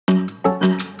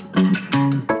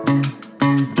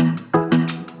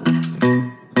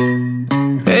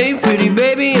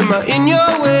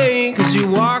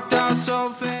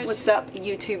up,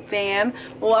 YouTube fam?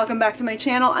 Welcome back to my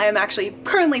channel. I am actually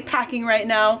currently packing right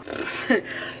now.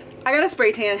 I got a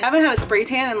spray tan. I haven't had a spray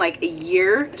tan in like a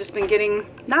year. I've just been getting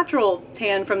natural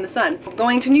tan from the sun. I'm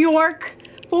going to New York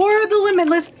for the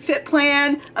Limitless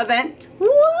FitPlan event. Woo!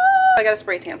 I got a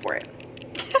spray tan for it.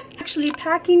 Actually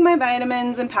packing my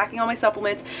vitamins and packing all my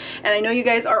supplements, and I know you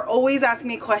guys are always asking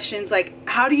me questions like,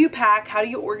 how do you pack, how do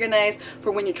you organize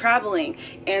for when you're traveling?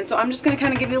 And so I'm just going to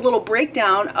kind of give you a little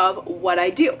breakdown of what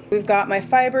I do. We've got my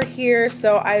fiber here,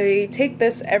 so I take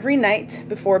this every night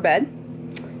before bed.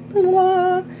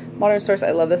 Modern Source, I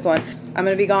love this one. I'm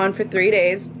going to be gone for 3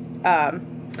 days,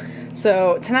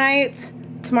 so tonight,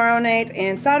 tomorrow night,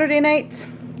 and Saturday night.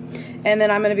 And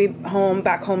then I'm going to be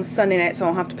back home Sunday night, so I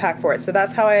won't have to pack for it. So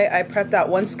that's how I prepped out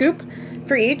 1 scoop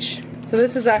for each. So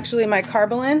this is actually my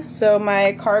Carbolin, so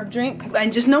my carb drink. 'Cause I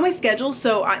just know my schedule,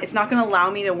 so it's not going to allow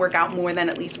me to work out more than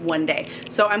at least 1 day.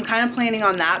 So I'm kind of planning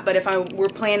on that, but if I were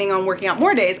planning on working out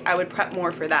more days, I would prep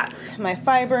more for that. My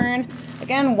Fiburn,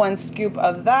 again, 1 scoop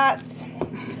of that.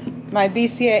 My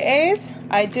BCAAs,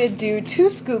 I did do 2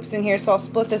 scoops in here, so I'll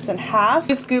split this in half.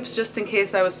 2 scoops just in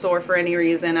case I was sore for any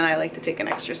reason, and I like to take an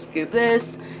extra scoop.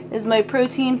 This is my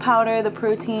protein powder, the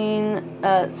protein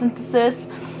synthesis.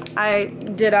 I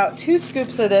did out 2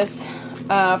 scoops of this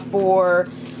for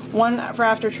one for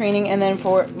after training, and then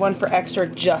one for extra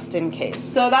just in case.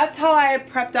 So that's how I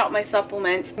prepped out my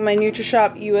supplements. My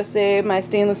NutriShop USA, my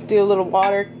stainless steel little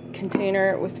water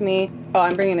container with me. Oh,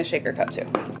 I'm bringing a shaker cup too.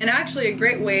 And actually a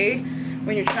great way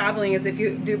when you're traveling is if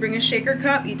you do bring a shaker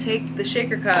cup, you take the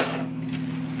shaker cup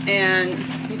and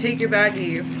you take your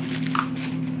baggies.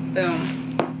 Boom.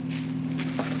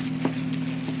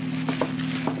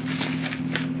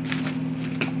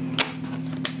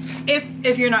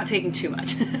 If you're not taking too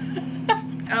much.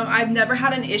 I've never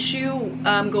had an issue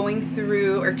going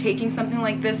through or taking something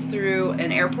like this through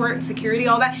an airport, security,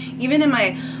 all that. Even in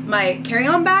my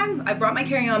carry-on bag, I brought my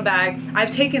carry-on bag. I've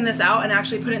taken this out and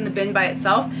actually put it in the bin by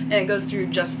itself, and it goes through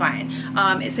just fine.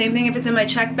 Same thing if it's in my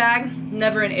check bag,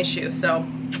 never an issue. So,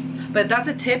 but that's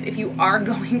a tip if you are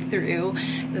going through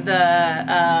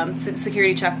the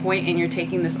security checkpoint and you're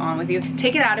taking this on with you.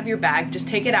 Take it out of your bag, just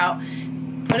take it out,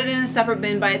 put it in a separate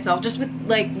bin by itself, just with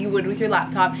like you would with your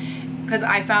laptop. Because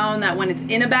I found that when it's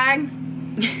in a bag,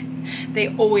 they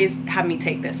always have me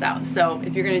take this out. So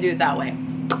if you're gonna do it that way.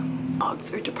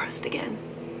 Dogs are depressed again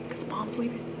because mom's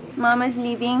leaving. Mama's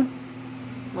leaving.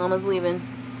 Mama's leaving.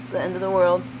 It's the end of the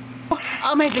world.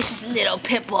 Oh, my vicious little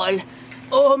pit bull.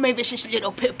 Oh, my vicious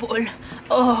little pit bull.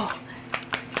 Oh,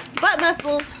 butt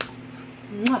muscles.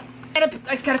 I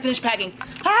gotta finish packing.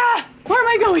 Ah, where am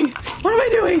I going? What am I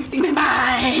doing? In my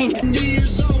mind.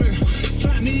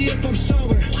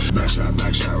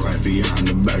 Back shot right behind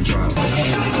the backdrop.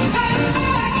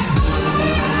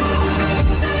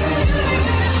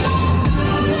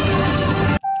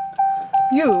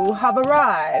 You have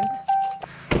arrived.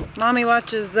 Mommy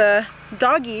watches the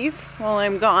doggies while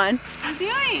I'm gone. What are you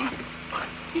doing?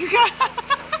 You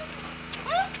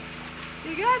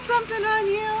got something on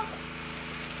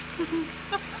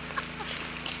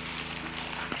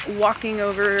you. Walking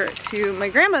over to my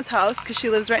grandma's house because she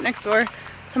lives right next door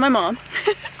to my mom.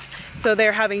 So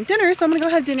they're having dinner, so I'm gonna go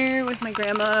have dinner with my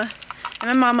grandma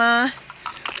and my mama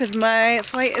because my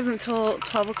flight isn't until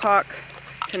 12 o'clock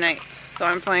tonight. So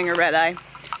I'm flying a red eye.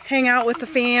 Hang out with the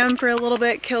fam for a little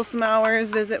bit, kill some hours,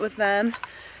 visit with them,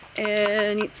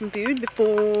 and eat some food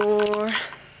before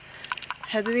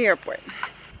head to the airport.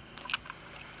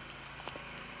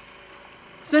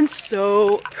 It's been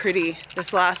so pretty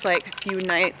this last like few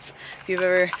nights. If you've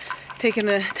ever taking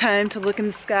the time to look in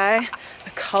the sky,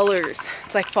 the colors,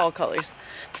 it's like fall colors.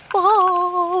 It's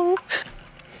fall!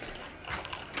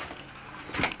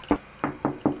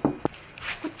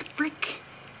 What the frick?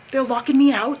 They're locking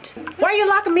me out? Why are you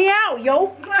locking me out,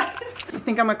 yo? You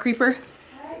think I'm a creeper?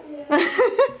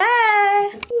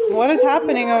 Hey! What is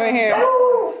happening over here?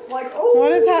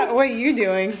 What is that? What are you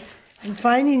doing? I'm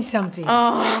finding something.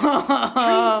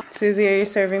 Oh. Susie, are you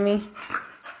serving me?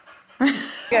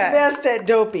 Yeah. Best at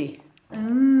dopey.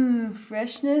 Mmm,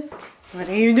 freshness. What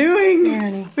are you doing? Here,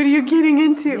 honey. What are you getting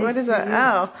into? What is that?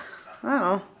 Oh.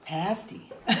 Oh.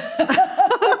 Pasty.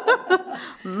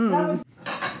 Mm. It's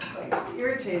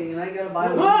irritating, and I gotta buy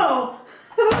one. Whoa!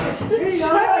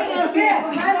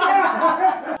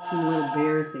 Some little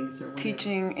bear things or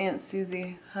Teaching Aunt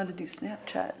Susie how to do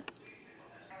Snapchat.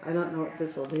 I don't know what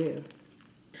this will do.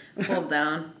 Hold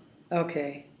down.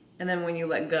 Okay. And then when you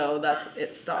let go,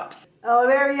 it stops. Oh,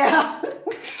 there, yeah.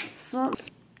 So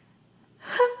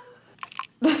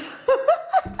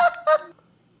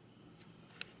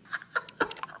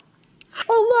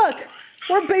Oh, look.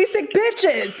 We're basic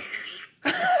bitches.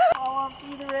 Oh,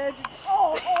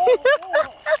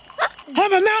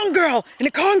 I'm a mountain girl in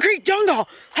a concrete jungle.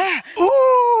 Ah.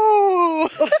 Ooh.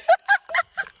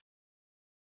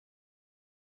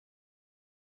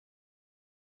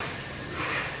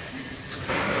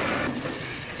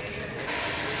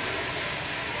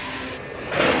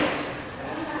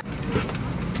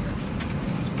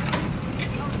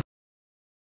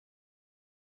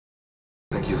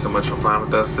 Thank you so much for flying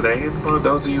with us today. And for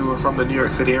those of you who are from the New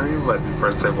York City area, let me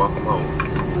first say welcome home.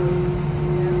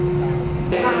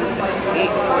 It's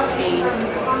 8:14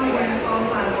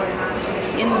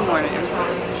 in the morning.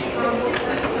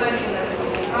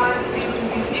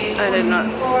 I did not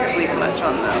sleep much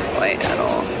on that flight at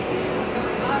all.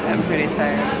 I'm pretty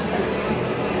tired.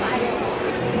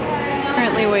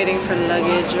 Currently waiting for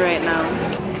luggage right now.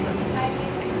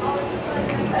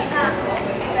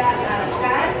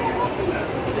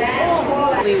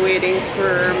 Waiting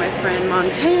for my friend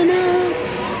Montana.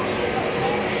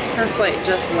 Her flight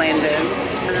just landed.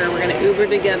 We're gonna Uber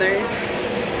together.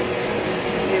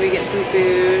 Maybe get some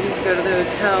food, go to the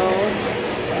hotel.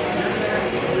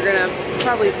 We're gonna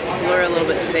probably explore a little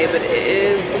bit today, but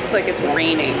looks like it's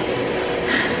raining.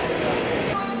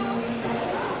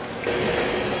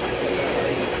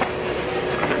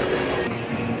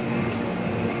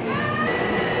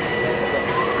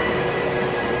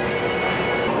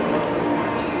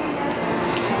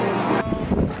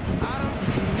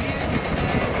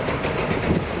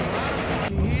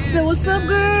 So what's up,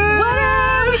 girl? What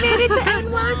up? We made it to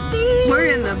NYC. We're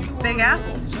in the Big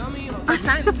Apple. First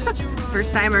time.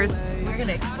 First timers. We're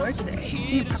gonna explore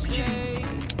today.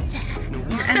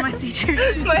 NYC cheer.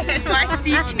 My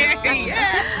NYC cherry,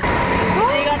 yeah.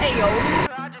 They got a yo.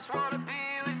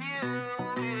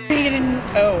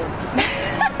 Oh.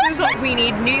 We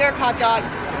need New York hot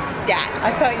dogs stat.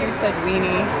 I thought you said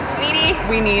weenie. Weenie.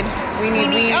 We need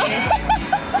weenies.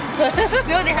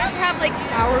 No, they have to have like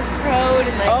sauerkraut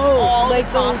and like all like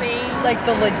the toppings. like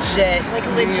the legit. Like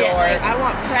legit. Like, I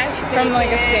want fresh bacon. From like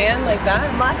a stand like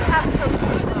that? Must have some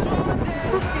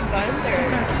toasted buns or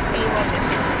anyone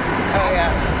different. Oh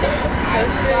yeah.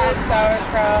 Toasted,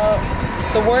 sauerkraut,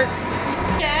 the works.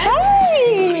 Yeah.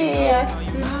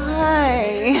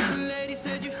 Hi!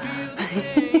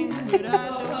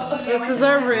 This is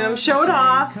our room. Show it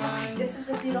off. This is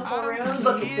a beautiful room.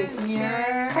 Look at this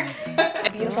mirror. A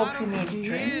beautiful pre-made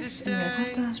drink in this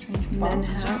strange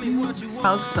Manhattan.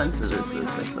 How expensive is this?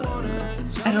 That's what I want to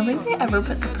know. I don't think they ever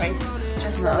put the prices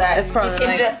just so No, that it's probably you can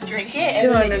like just drink it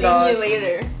and then they $200. pay you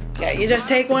later. Yeah, you just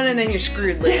take one and then you're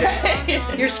screwed later.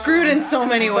 You're screwed in so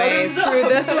many ways. Screwed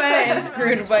this way and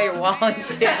screwed by your wallet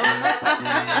too.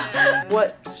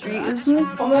 What street is this?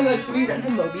 Oh my god, should we rent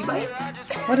a Moby bike?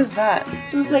 What is that?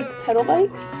 Those like pedal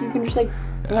bikes. You can just like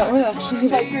That would actually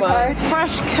swipe be your fun. card.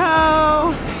 Fresh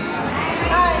Co.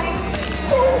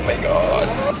 Oh my god.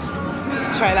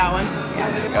 Try that one.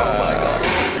 Oh my god.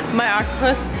 My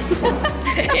octopus.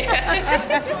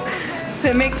 So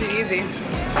it makes it easy.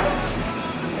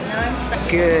 It's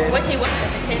good. What do you want?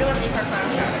 Potato and leaf or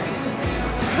flour?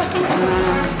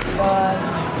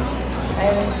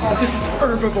 This is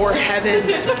herbivore heaven.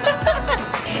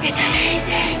 It's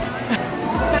amazing.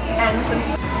 And some.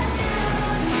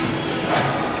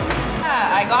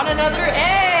 I got another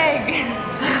egg.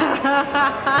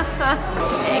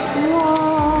 Eggs.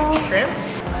 Whoa.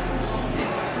 Shrimps.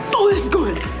 Oh, this is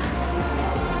good.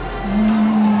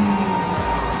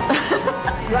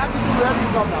 Grab it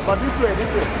from now, but this way.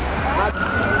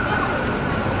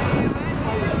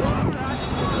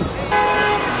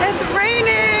 It's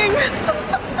raining.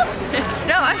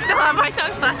 No, I still have my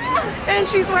sunglasses. And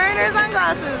she's wearing her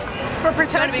sunglasses for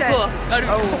protection. That'd be cool. That'd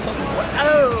be cool.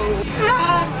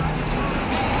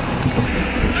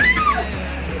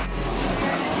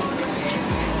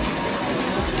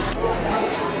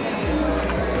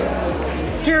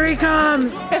 Here he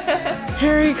comes.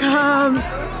 Here he comes.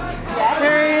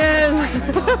 There he is.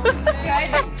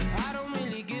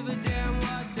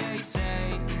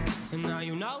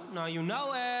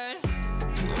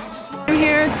 I'm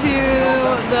here to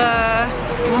the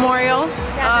memorial.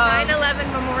 Yeah, the 9/11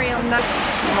 memorial.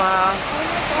 Wow.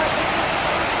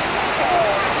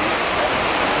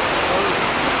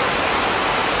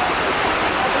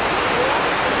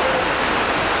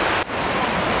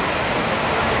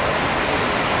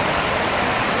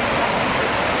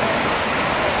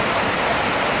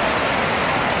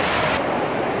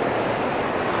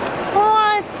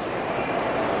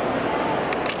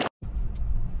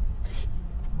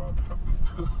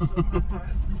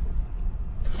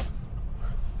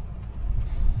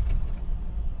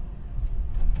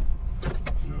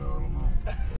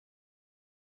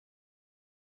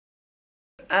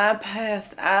 I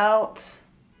passed out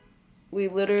We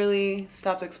literally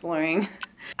stopped exploring.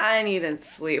 I needed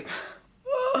sleep.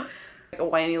 Like a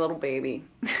whiny little baby.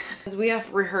 We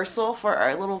have rehearsal for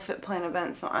our little FitPlan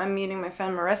event, so I'm meeting my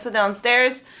friend Marissa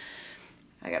downstairs.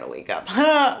 I gotta wake up.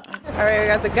 Alright, we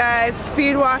got the guys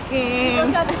speed walking.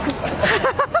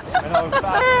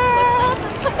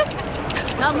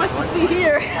 Not much to see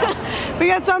here. We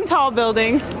got some tall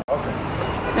buildings. Okay.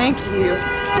 Thank you.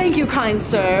 Thank you, kind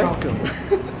sir. Welcome.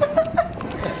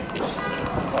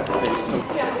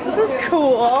 This is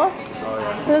cool.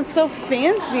 This is so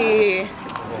fancy.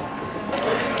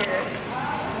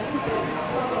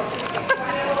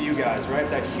 You guys, right?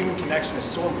 That human connection is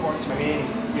so important to me.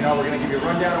 You know, we're gonna give you a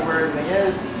rundown of where everything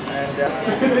is, and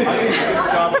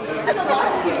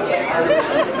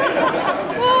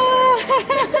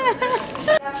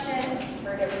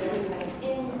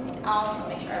I'll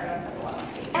make sure everyone has a lot of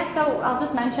space. Yeah, so I'll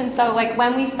just mention, so like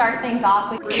when we start things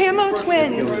off, Camo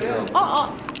twins.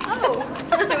 Oh, I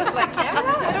was like,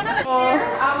 camera?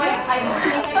 I don't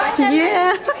have it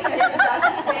here.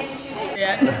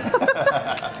 Yeah.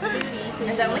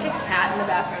 Is that like a cat in the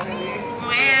background?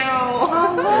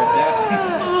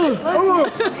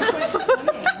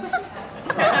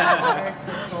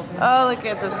 Oh, look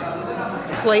at this.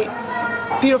 Plates.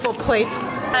 Beautiful plates.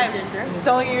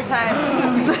 Don't look at your time.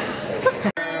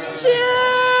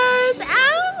 Cheers!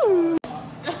 Ow!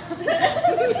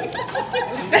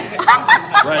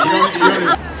 right, you don't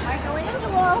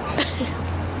Michelangelo.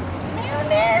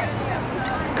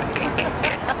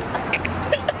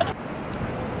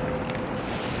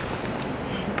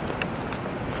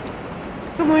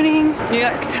 Good morning. New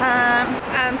York time.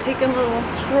 I'm taking a little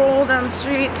stroll down the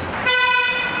street.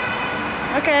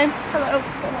 Okay, hello,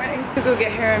 good morning. To go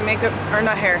get hair and makeup, or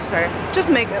not hair, sorry, just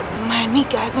makeup. Mind me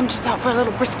guys, I'm just out for a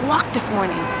little brisk walk this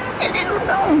morning. A little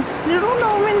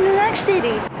gnome in the next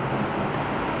city.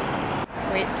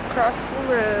 Wait to cross the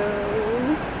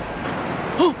road.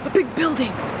 Oh, a big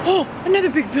building. Oh, another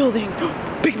big building.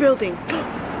 Big building.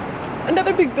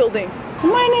 Another big building.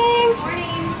 Morning.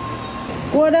 Morning.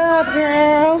 What up,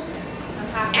 girl?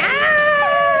 Hi,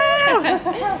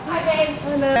 babes.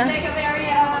 Makeup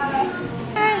area.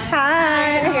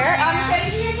 Hi. Here.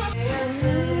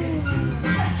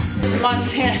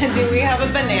 Montana, do we have a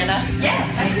banana? Yes,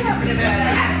 I do have a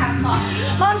banana.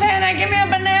 Montana, give me a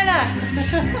banana.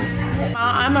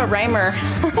 I'm a rhymer.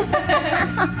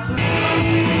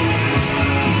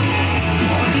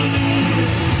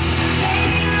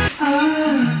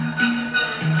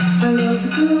 I love the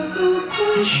colorful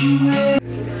clothes you wear.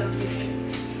 This looks so cute.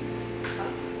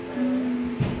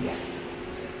 Yes.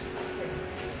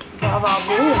 Bravo,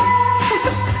 boom.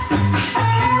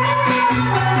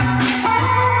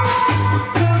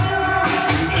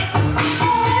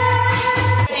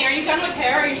 Hey, are you done with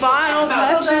hair? Or are you Final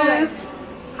touches.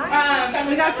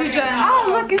 We got two gens. Oh,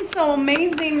 looking so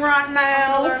amazing right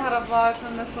now. Learn how to vlog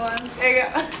from this one. There you go.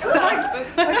 I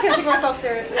can't take myself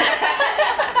seriously.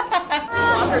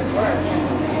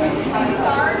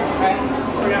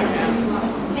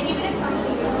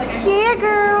 Yeah,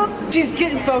 girl. She's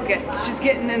getting focused. She's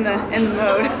getting in the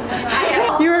mode.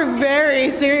 You were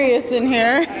very serious in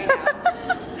here.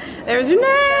 There's your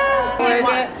name. We're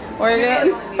good. We're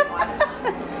good.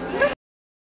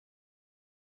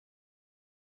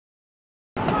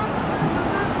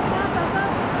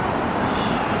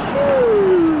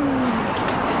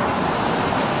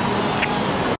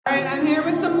 Alright, I'm here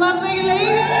with some lovely ladies.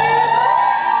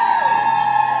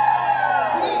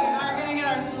 We are gonna get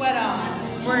our sweat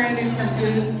on. We're gonna do some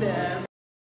good stuff.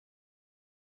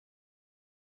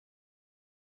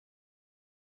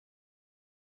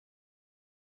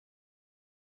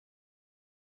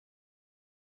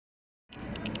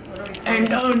 And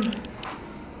done.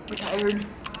 We're tired.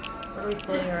 What are we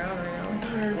floating around right now? We're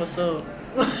tired. What's up?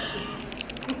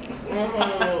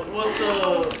 What's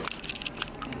up?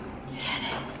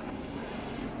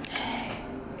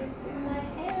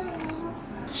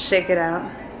 Shake it out.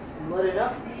 Split it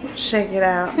up. Shake it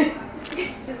out. This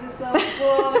is so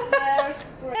full of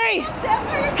hairspray. Hurry!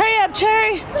 Hurry up,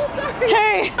 Cherry! So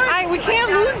sorry. Hurry! We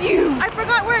can't lose you! I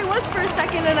forgot where I was for a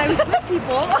second and I was with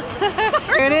people.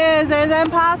 Here it is. There's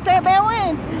Empire State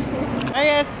Building. I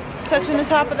guess touching the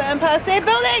top of the Empire State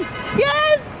Building.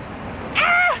 Yes!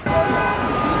 Ah!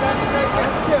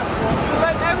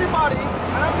 Let everybody,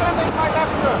 and I'm gonna make my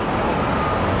left turn.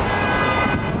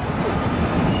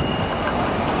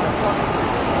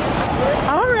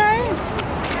 All right.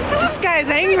 This guy's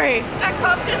angry. That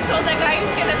cop just told that guy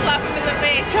he's gonna slap him in the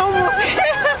face. He almost.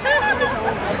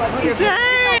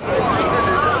 Dang.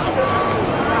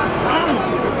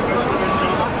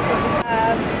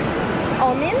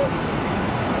 Almonds?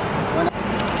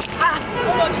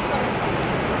 Hold on, just one.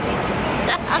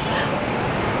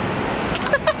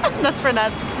 That's for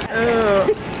nuts.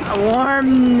 Ooh, a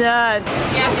warm nut.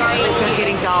 Yeah, right. Good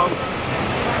getting dogs. You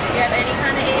have any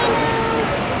kind of animal?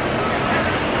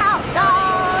 Hot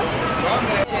dog.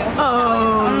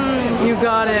 Oh, you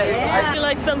got it. I feel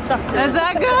like some sustenance. Is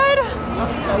that good?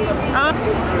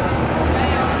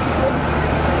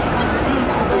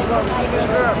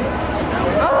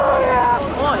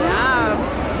 Oh yeah.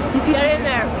 Get in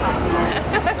there.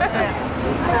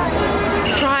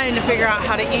 Trying to figure out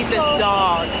how to eat this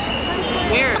dog.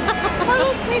 It's weird.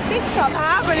 Carlos Play Big Shop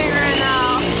happening right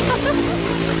now.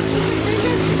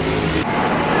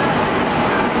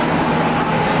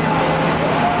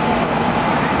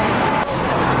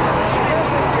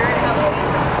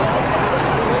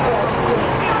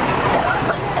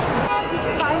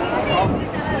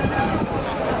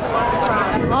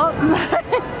 Oh,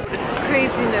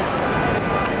 Craziness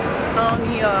on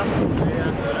here.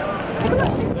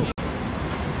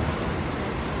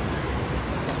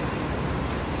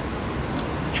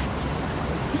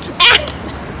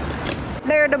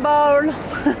 They're the ball.